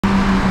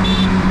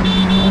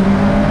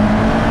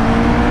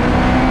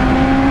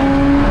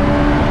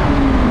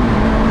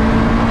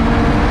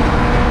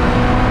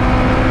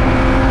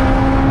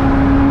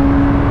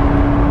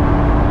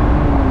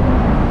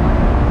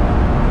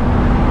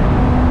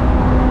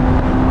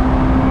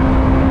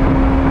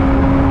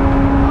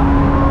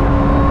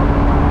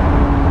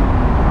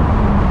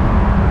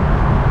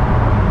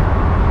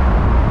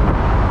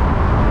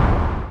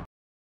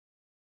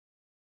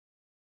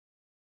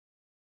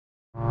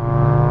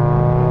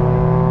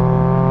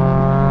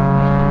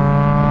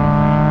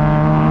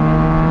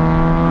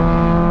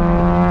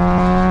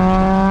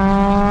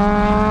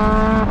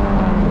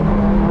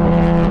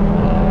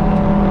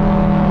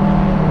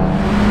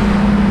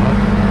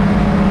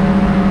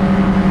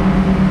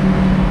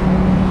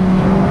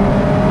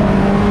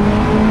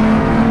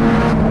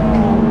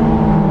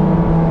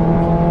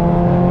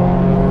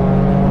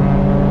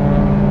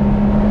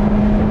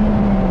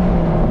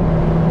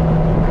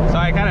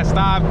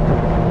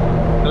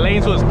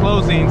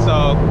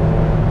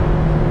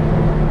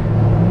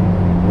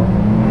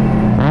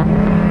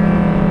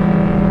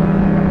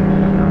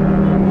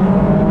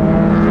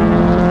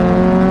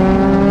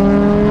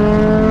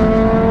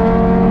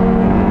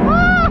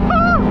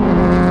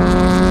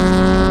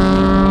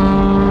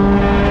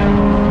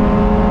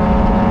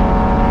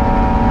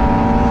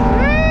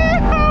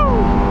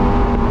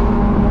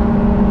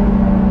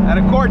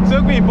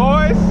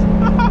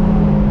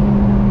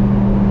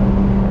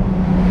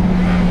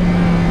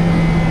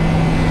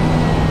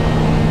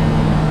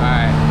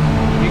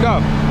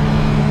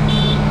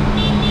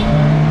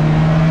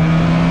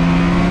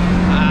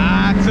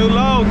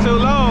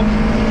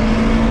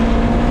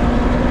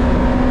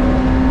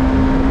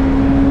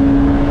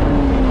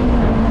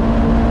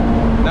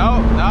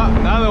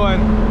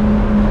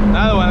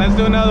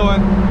do another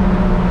one.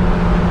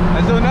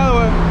 Let's do another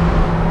one.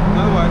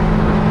 Another one.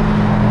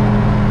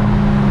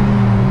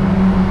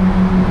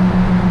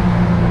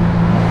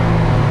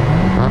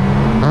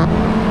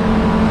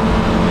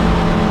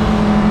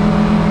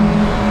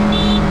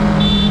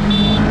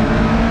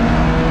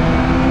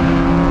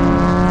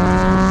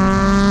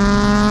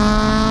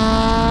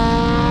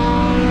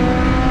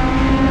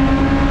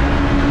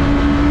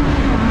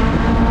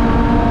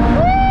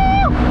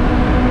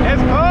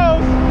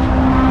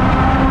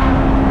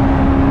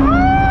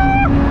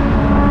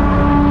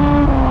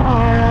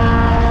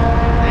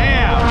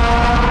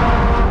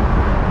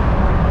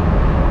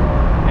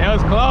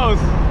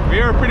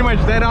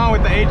 Dead on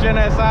with the HGen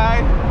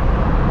SI.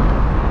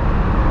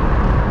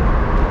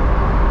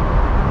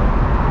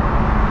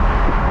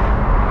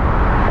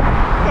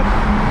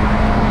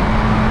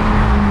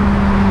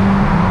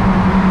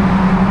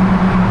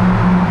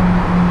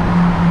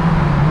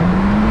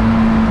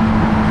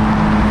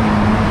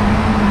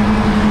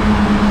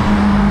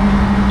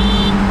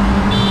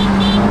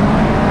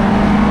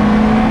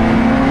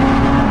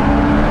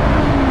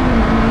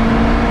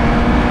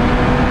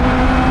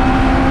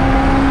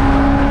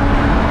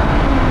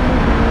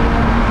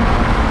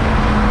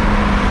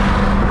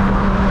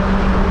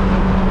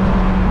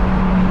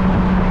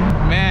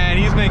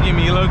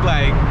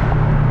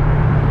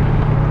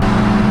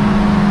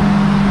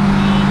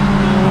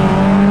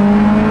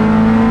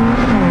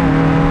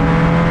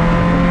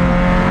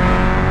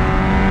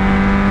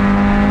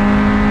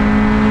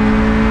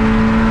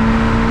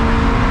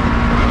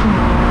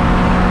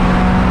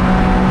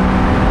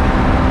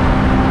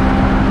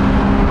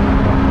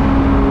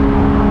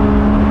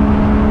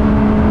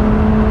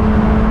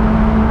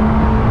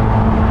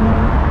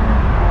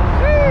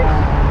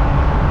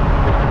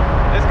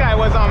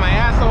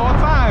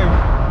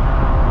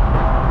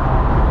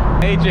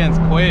 Xgenz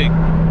quick.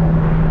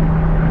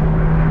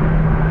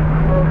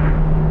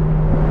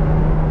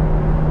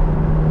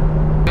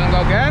 Gonna go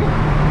again?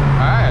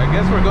 Alright, I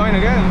guess we're going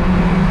again.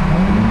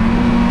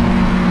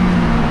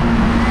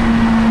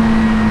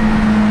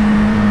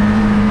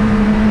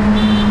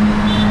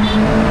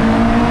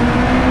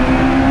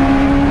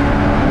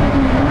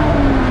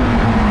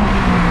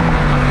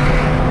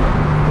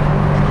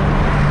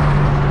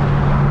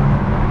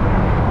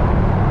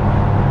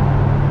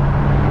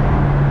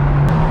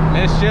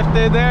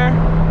 Shifted there.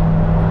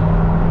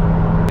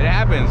 It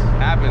happens.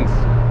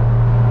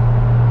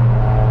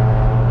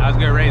 That was a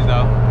good race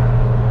though.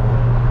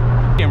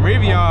 And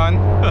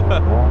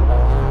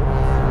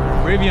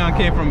Rivian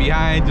came from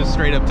behind, just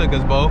straight up took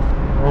us both.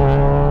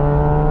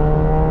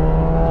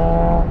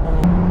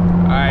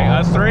 Alright,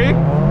 us three.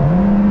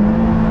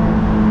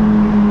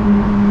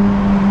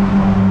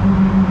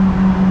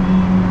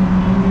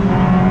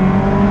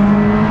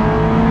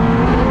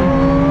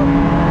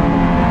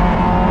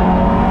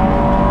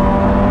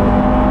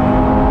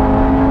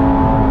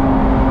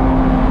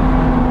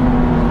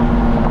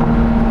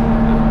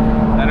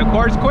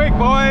 Quick,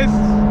 boys.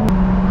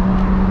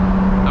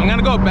 I'm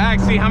gonna go back,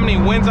 see how many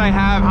wins I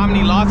have, how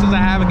many losses I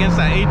have against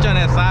that HGen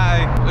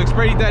SI. Looks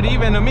pretty dead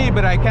even to me,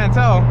 but I can't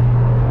tell.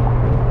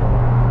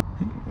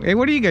 Hey,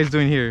 what are you guys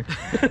doing here?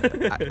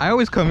 I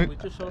always come here. We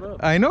just showed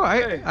up. I know,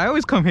 I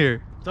always come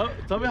here.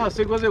 Tell me how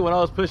sick was it when I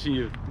was pushing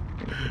you?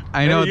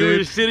 I know, dude.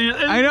 Were sitting,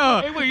 I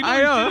know. Hey, wait, you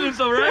I know. Sitting,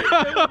 so, right?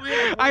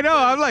 I know.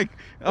 I'm like,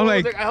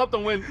 I helped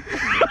them win.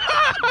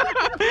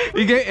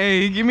 He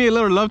give me a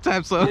little love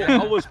tap, so.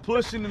 Yeah, I was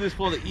pushing in this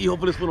fall.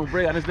 Hopefully this one don't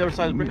break. I just never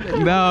saw it break.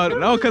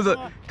 No,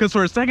 cause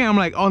for a second I'm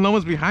like, oh, no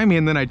one's behind me,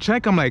 and then I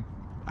check. I'm like,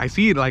 I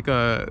see like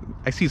I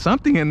see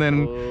something, and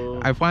then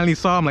I finally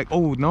saw. I'm like,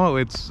 oh no,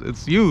 it's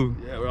you.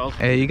 Yeah, we're all.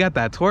 Hey, you got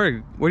that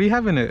torque. What do you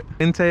have in it?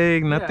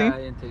 Intake, nothing. Yeah,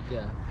 intake,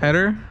 yeah.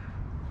 Header.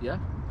 Yeah.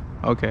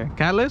 Okay,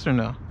 Catless or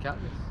no?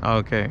 Catless.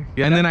 Okay.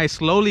 Yeah, and then I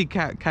slowly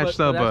catched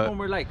up. That's when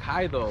we're like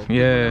high though.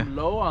 Yeah. When I'm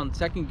low on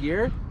second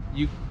gear,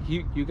 you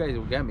guys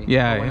will get me.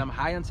 Yeah. But when I'm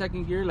high on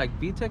second gear, like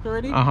VTEC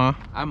already,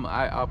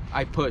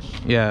 I push.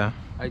 Yeah.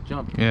 I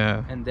jump.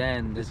 Yeah. And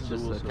then this is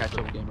just a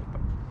catch-up game.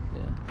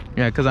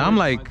 Yeah, cause I'm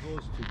like,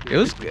 it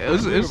was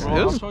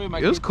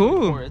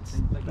cool.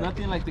 It's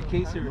nothing like the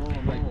case here.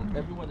 Like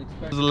everyone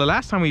expects. The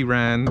last time we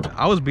ran,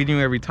 I was beating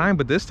you every time,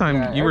 but this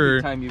time you were.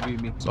 Every time you beat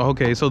me.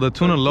 Okay, so the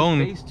tune alone.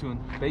 Base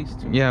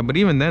tune. Yeah, but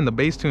even then, the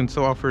base tune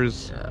still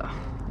offers. Yeah.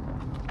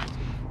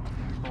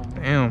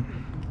 Damn.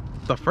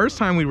 The first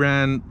time we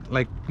ran,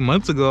 like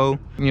months ago,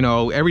 you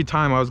know, every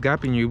time I was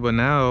gapping you, but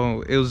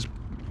now it was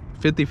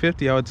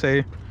 50-50, I would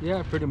say.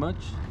 Yeah, pretty much.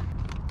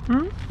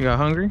 You got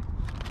hungry?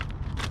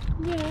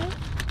 Yeah.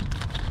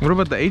 What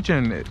about the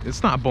HGen?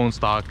 It's not bone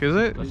stock, is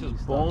it? This is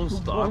bone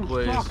stock,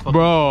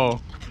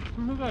 bro.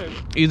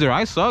 Either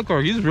I suck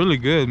or he's really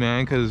good,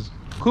 man. Cause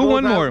who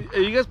won more?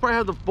 You guys probably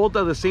have both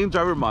have the same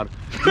driver mod.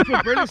 You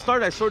can barely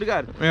start. I swear to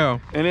God. Yeah.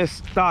 And it's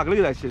stock. Look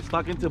at that shit.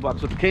 Stock into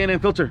box with the K&N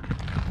filter.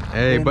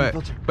 Hey,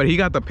 but he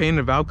got the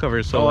painted valve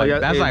cover, so like,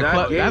 that's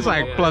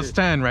like plus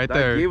 10 right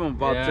there. That gave him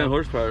about 10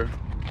 horsepower.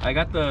 I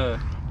got the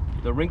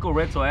wrinkle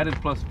red, so I added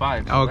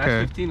 +5. So okay.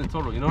 That's 15 in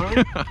total. You know what I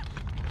mean?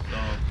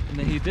 So. And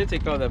then he did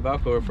take out that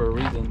Valco for a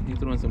reason. He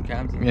threw in some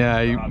cams.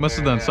 Yeah, you must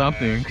have done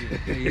something.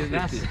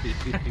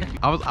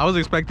 I was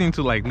expecting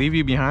to like leave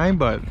you behind,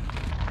 but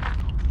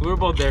we were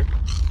both there.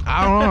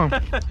 I don't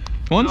know.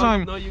 One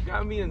time, no, you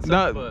got me in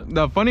some,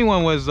 the funny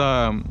one was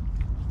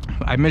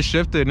I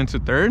misshifted into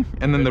third,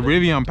 and then the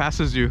Rivian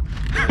passes you.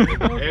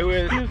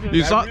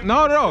 You saw?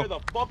 No.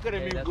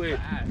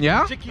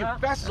 Yeah.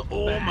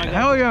 Oh my God.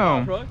 Hell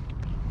yeah.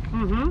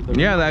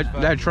 Yeah,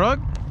 that truck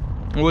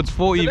was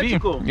full EV.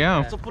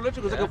 Yeah.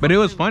 But it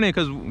was funny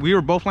because we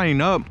were both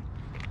lining up.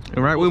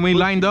 Right when we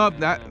lined up,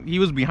 that he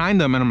was behind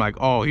them, and I'm like,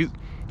 oh,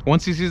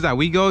 once he sees that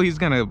we go, he's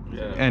gonna.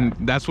 And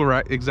that's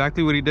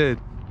exactly what he did.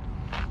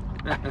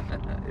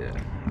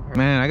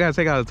 Man, I gotta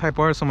take out the Type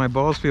R so my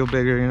balls feel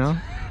bigger, you know.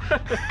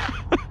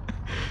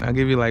 I'll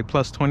give you like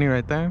 +20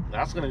 right there.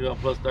 That's gonna go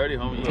 +30,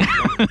 homie.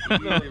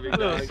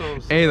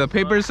 Hey, the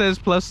paper says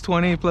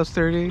 +20,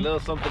 +30. A little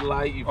something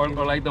light. Or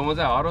like the ones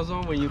at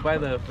AutoZone, when you buy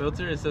the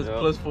filter, it says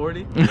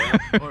 +40.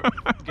 Or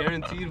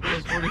guaranteed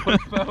 +40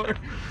 horsepower.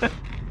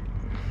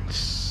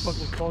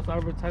 Fucking false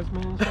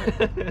advertisement.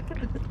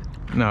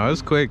 No, it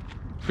was quick.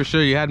 For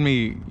sure, you had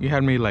me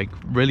like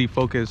really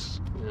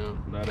focused. Yeah,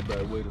 not a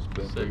bad way to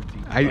spend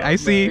 13. I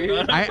see.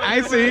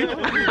 I see.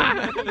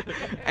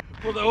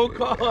 For the whole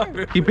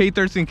car. He paid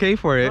 13K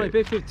for it. No, he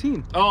paid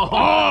 15. Oh!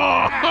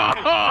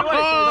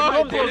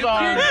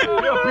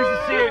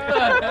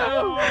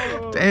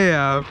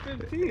 Damn.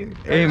 15.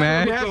 Hey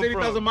man. He has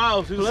 80,000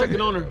 miles. He's the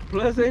second owner.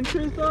 Plus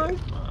interest, dog?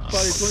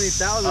 Probably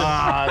 20,000.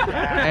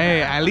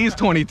 Hey, at least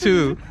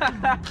 22.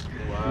 I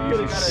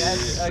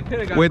could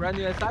have got a brand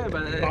new SI by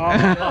then.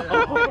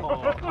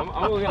 I'm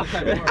only gonna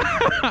type more.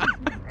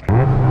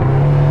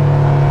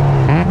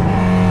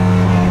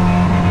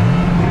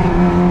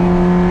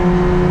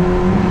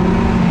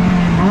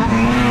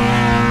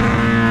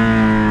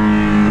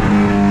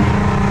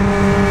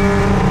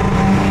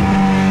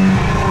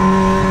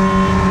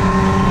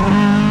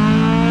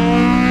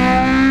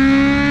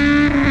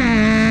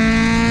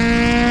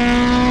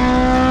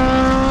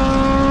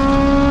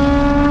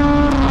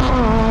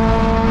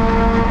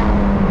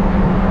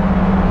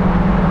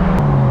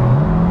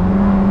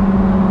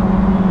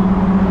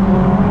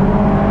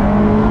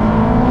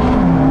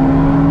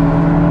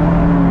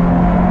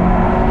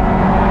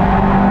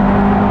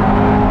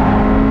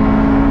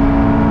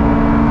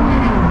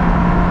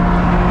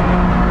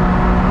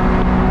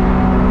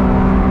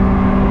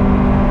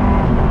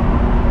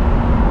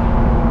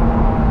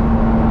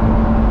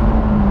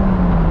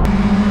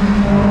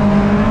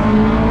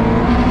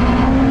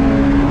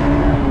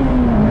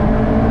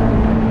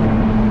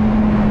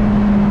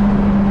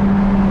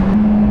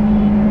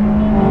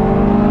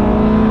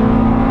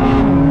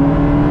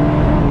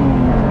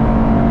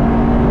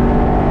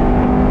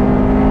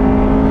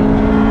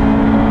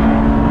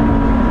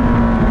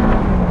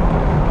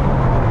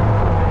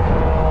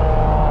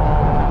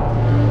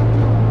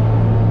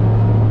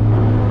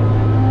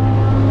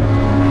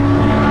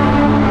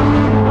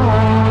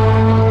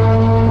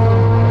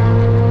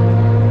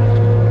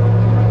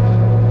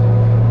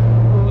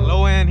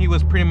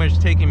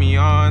 Taking me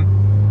on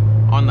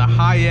the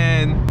high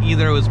end,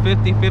 either it was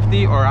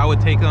 50-50 or I would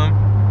take him.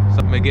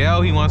 So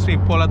Miguel, he wants me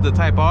to pull out the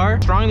Type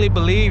R. Strongly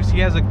believes he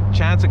has a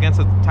chance against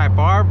the Type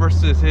R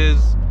versus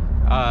his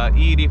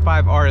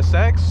E85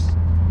 RSX.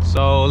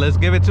 So let's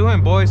give it to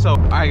him, boys. So all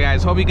right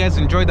guys, hope you guys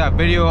enjoyed that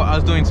video. I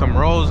was doing some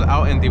rolls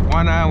out in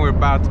Tijuana. We're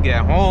about to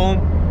get home.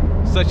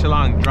 Such a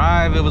long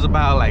drive. It was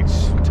about like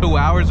 2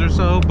 hours or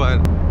so, but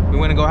we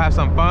went to go have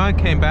some fun,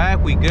 came back,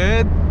 we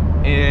good.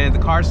 And the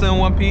car's still in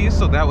one piece,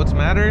 so that's what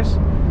matters.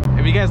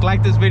 If you guys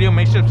like this video,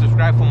 make sure to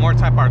subscribe for more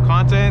Type R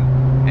content.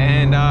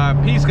 And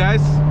peace,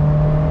 guys.